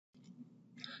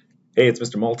Hey, it's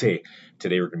Mr. Malte.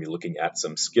 Today we're going to be looking at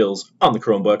some skills on the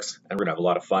Chromebooks, and we're going to have a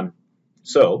lot of fun.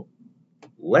 So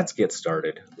let's get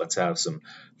started. Let's have some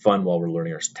fun while we're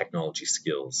learning our technology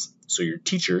skills. So your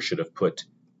teacher should have put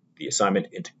the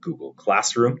assignment into Google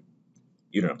Classroom.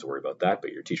 You don't have to worry about that,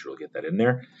 but your teacher will get that in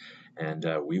there. And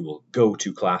we will go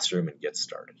to Classroom and get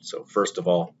started. So first of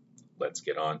all, let's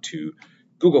get on to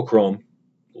Google Chrome.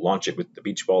 Launch it with the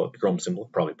beach ball at the Chrome symbol.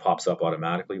 It probably pops up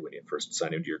automatically when you first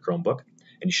sign into your Chromebook.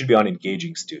 And you should be on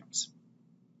Engaging Students.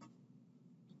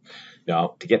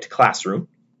 Now, to get to Classroom,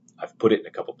 I've put it in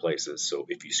a couple places. So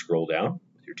if you scroll down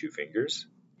with your two fingers,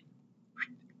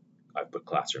 I've put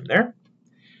Classroom there.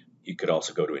 You could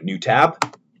also go to a new tab.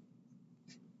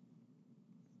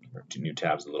 To new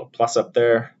tabs, a little plus up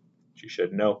there, which you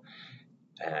should know.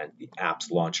 And the apps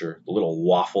launcher, the little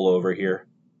waffle over here,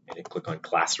 and then click on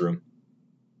Classroom.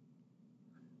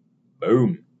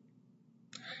 Boom.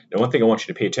 Now, one thing I want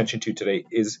you to pay attention to today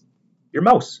is your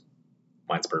mouse.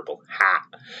 Mine's purple.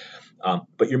 Ha!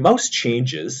 But your mouse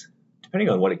changes depending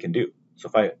on what it can do. So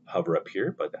if I hover up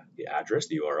here by the address,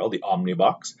 the URL, the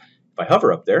Omnibox, if I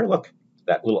hover up there, look,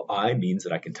 that little I means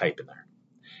that I can type in there.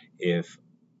 If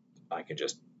I can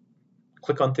just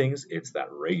click on things, it's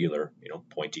that regular,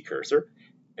 pointy cursor.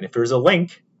 And if there's a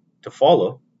link to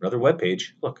follow another web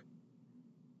page, look,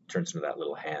 it turns into that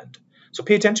little hand. So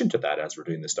pay attention to that as we're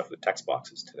doing this stuff with text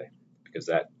boxes today, because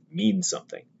that means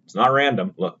something. It's not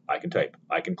random. Look, I can type,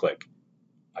 I can click,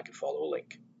 I can follow a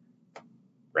link,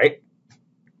 right?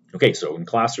 Okay, so in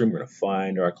Classroom, we're going to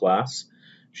find our class.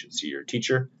 You should see your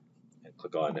teacher and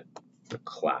click on the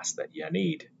class that you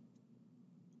need.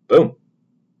 Boom.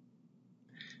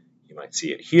 You might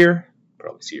see it here.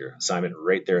 Probably see your assignment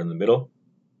right there in the middle.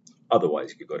 Otherwise,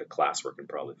 you could go to classwork and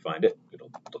probably find it.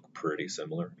 It'll look pretty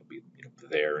similar. It'll be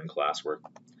there in classwork.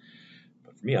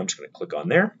 But for me, I'm just going to click on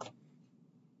there.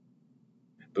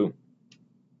 And boom.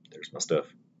 There's my stuff.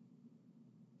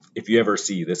 If you ever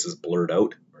see this is blurred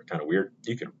out or kind of weird,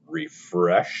 you can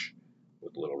refresh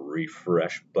with a little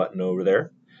refresh button over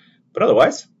there. But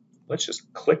otherwise, let's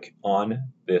just click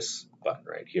on this button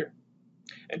right here.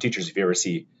 And teachers, if you ever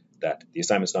see that the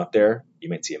assignment's not there, you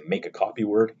might see a make a copy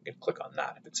word. You can click on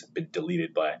that if it's been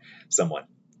deleted by someone.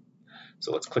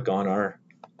 So let's click on our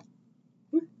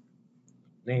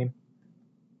name.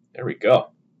 There we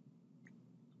go.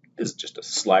 This is just a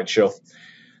slideshow.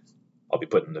 I'll be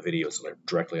putting the videos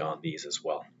directly on these as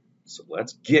well. So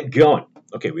let's get going.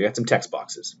 Okay, we got some text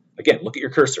boxes. Again, look at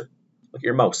your cursor. Look at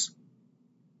your mouse.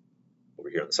 Over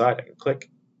here on the side, I can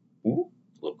click. Ooh,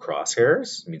 little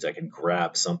crosshairs means I can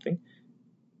grab something.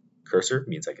 Cursor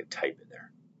means I can type in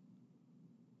there.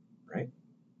 Right?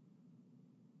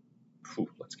 Ooh,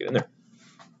 let's get in there.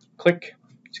 Click.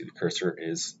 See, the cursor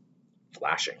is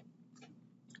flashing.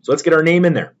 So let's get our name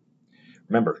in there.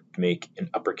 Remember, make an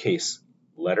uppercase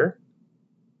letter.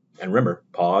 And remember,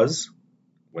 pause.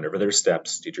 Whenever there's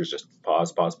steps, teachers just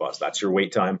pause, pause, pause. That's your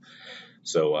wait time.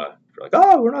 So if you're like,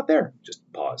 oh, we're not there, just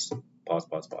pause. Pause,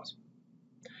 pause, pause.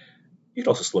 You could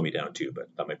also slow me down too, but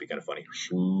that might be kind of funny.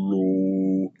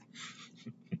 Slow.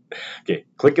 Okay,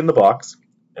 click in the box.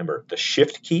 Remember, the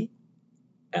shift key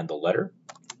and the letter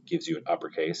gives you an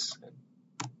uppercase, and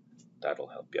that'll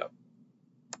help you out.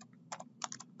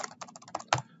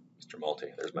 Mr.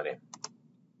 Malte, there's my name.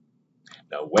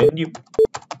 Now, when you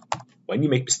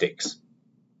make mistakes,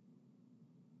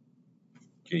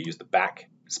 you use the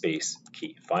backspace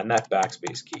key. Find that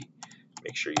backspace key.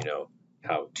 Make sure you know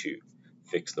how to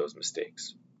fix those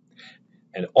mistakes.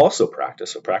 And also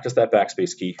practice. So practice that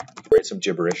backspace key. You can write some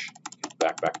gibberish.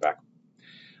 Back, back, back.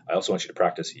 I also want you to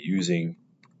practice using,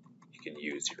 you can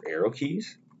use your arrow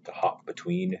keys to hop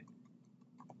between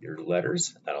your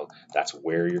letters. That's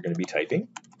where you're going to be typing.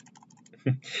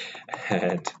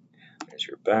 And there's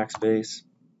your backspace.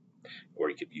 Or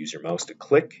you could use your mouse to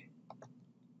click.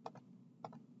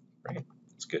 Right?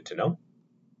 It's good to know.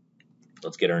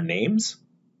 Let's get our names.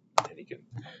 And you can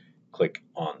click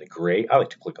on the gray. I like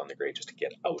to click on the gray just to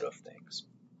get out of things.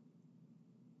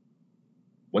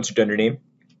 Once you've done your name,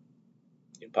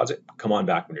 you can pause it. Come on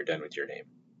back when you're done with your name.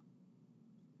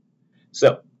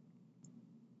 So,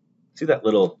 see that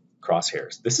little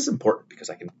crosshairs? This is important because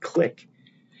I can click.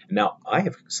 And now I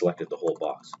have selected the whole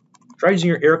box. Try using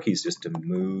your arrow keys just to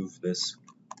move this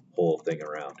whole thing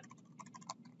around.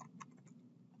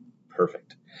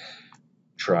 Perfect.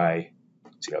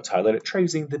 See how it's highlighted? Try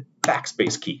using the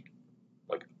backspace key.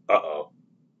 Like, uh-oh,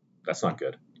 that's not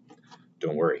good.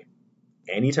 Don't worry.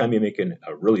 Anytime you're making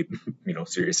a really,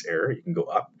 serious error, you can go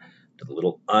up to the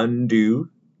little undo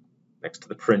next to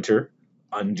the printer,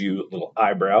 undo little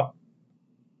eyebrow,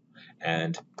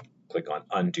 and click on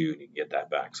undo, and you can get that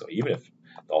back. So even if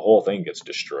the whole thing gets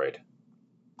destroyed,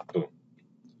 boom.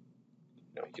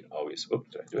 Now you can always, oops,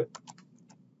 did I do it?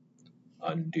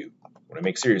 Undo. When I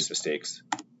make serious mistakes,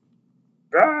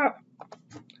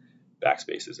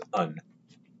 backspace is undo.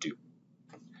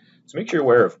 So make sure you're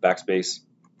aware of backspace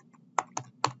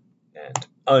and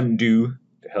undo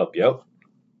to help you out.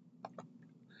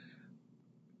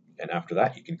 And after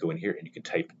that, you can go in here and you can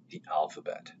type the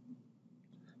alphabet.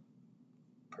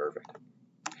 Perfect.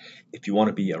 If you want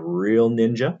to be a real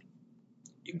ninja,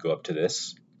 you can go up to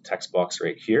this text box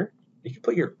right here. You can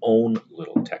put your own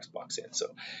little text box in.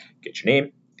 So get your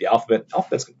name, the alphabet.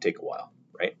 Alphabet's going to take a while,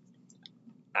 right?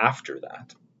 After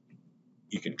that,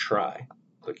 you can try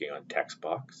clicking on text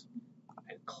box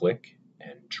and click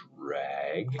and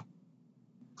drag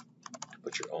to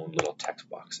put your own little text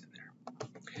box in there.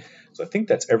 So I think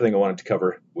that's everything I wanted to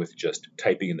cover with just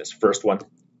typing in this first one.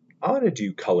 I'm going to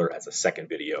do color as a second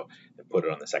video and put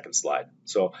it on the second slide.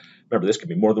 So remember, this could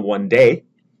be more than one day,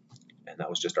 and that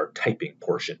was just our typing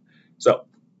portion. So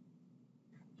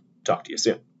talk to you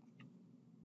soon.